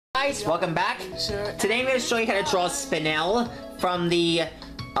guys, welcome back. Today I'm going to show you how to draw Spinel from the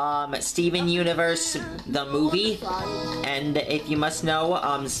Steven Universe, the movie. And if you must know,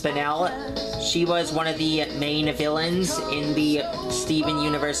 Spinel, she was one of the main villains in the Steven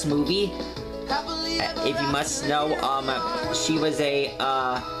Universe movie. If you must know, she was a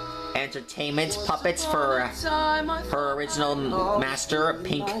entertainment puppets for her original master,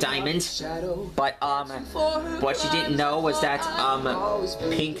 Pink Diamond. But what she didn't know was that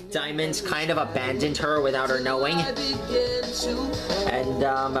Pink Diamond kind of abandoned her without her knowing. And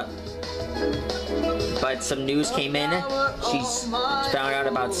but some news came in. She found out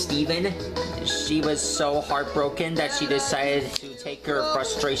about Steven. She was so heartbroken that she decided to take her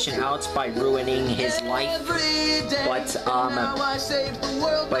frustration out by ruining his life.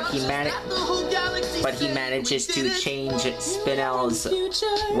 But he manages to change Spinel's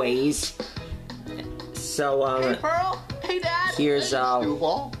ways. So hey Pearl, hey Dad. Here's a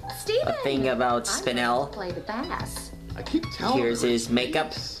thing about I Spinel. play the bass. I keep telling Here's his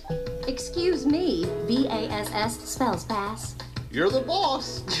makeup. Excuse me, B-A-S-S spells bass. You're the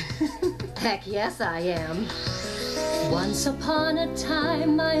boss. Heck yes I am. Once upon a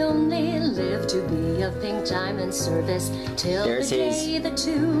time I only lived to be of Pink Diamond's service, till There's the day the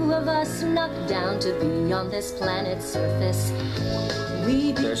two of us snuck down to be on this planet's surface.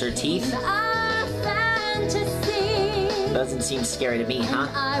 There's her teeth. Our fantasy. Doesn't seem scary to me, huh?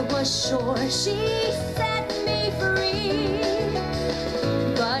 And I was sure she set me free.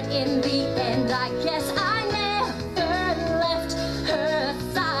 But in the end, I guess I never left her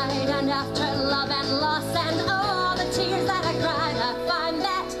side. And after love and loss and all the tears that I cried, I find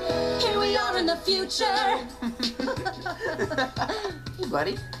that here we are in the future. Hey,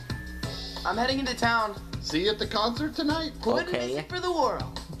 buddy. I'm heading into town. See you at the concert tonight? Put Okay. music for the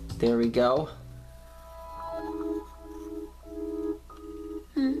world. There we go.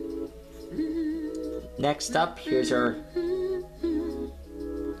 Next up, here's her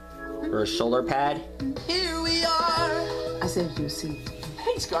shoulder pad. Here we are. I saved you a seat.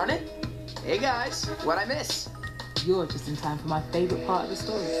 Thanks, Garnet. Hey, guys. What'd I miss? You're just in time for my favorite part of the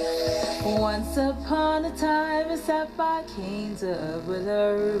story. Once upon a time, a sapphire came to Earth with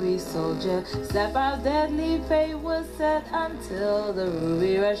a ruby soldier. Sapphire's deadly fate was set until the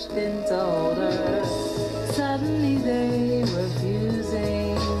ruby rushed in to hold her. Suddenly they were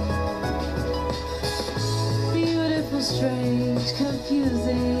fusing. Beautiful, strange,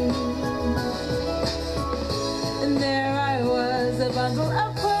 confusing. And there I was, a bundle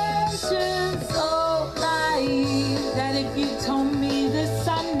of questions, so naive that if you told me this,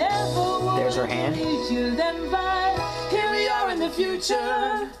 I never would. There's her hand. Believe you, then fine. Here we are in the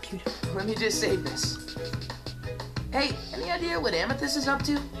future. Let me just save this. Hey, any idea what Amethyst is up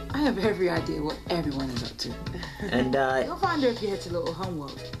to? I have every idea what everyone is up to. And You'll find her if you head to Little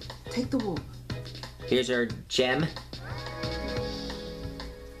Homeworld. Take the walk. here's her gem.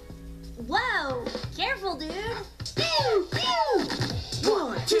 Whoa, careful, dude. Pew, pew.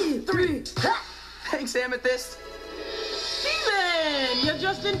 1, 2, 3. Ha! Thanks, Amethyst. Steven, you're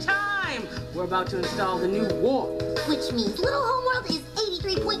just in time. We're about to install the new warp. Which means Little Homeworld is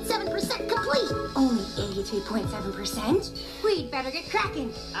 83.7% complete. Only 83.7%? We'd better get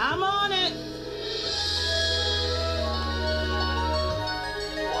cracking. I'm on it.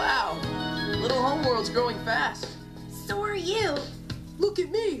 Wow. Little Homeworld's growing fast. So are you. Look at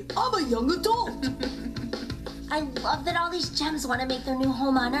me. I'm a young adult. I love that all these gems want to make their new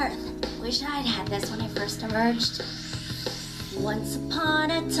home on Earth. Wish I'd had this when I first emerged. Once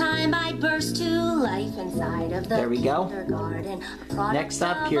upon a time, I burst to life inside of the There we go. kindergarten. A product Next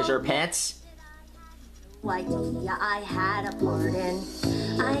up, of here's a her pants. idea I had a part in.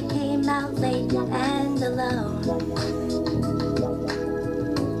 I came out late and alone.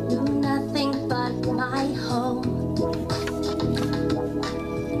 Knew nothing but my home.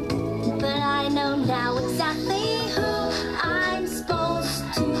 But I know now exactly who I'm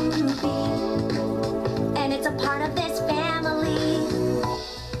supposed to be. And it's a part of this family.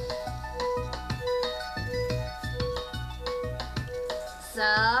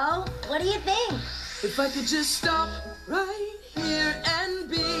 So, what do you think? If I could just stop right here and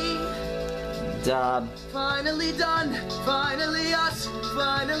be finally done, finally us,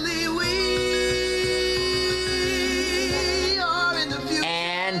 finally we are in the future.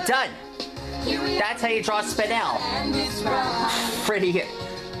 And done. That's how you draw Spinel. Pretty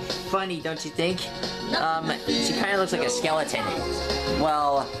funny, don't you think? She kind of looks like a skeleton.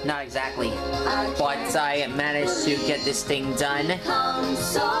 Well, not exactly. But I managed to get this thing done. Come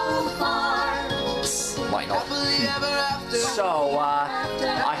so far. Why not? Happily ever after. So,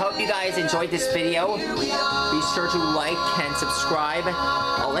 I hope you guys enjoyed this video. Be sure to like and subscribe.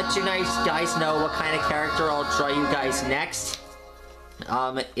 I'll let you guys know what kind of character I'll draw you guys next.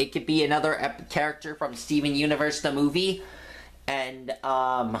 It could be another character from Steven Universe, the movie. And,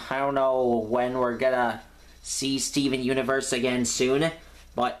 I don't know when we're gonna see Steven Universe again soon.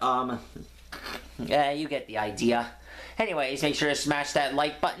 But, yeah, you get the idea. Anyways, make sure to smash that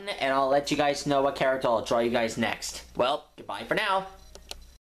like button, and I'll let you guys know what character I'll draw you guys next. Well, goodbye for now.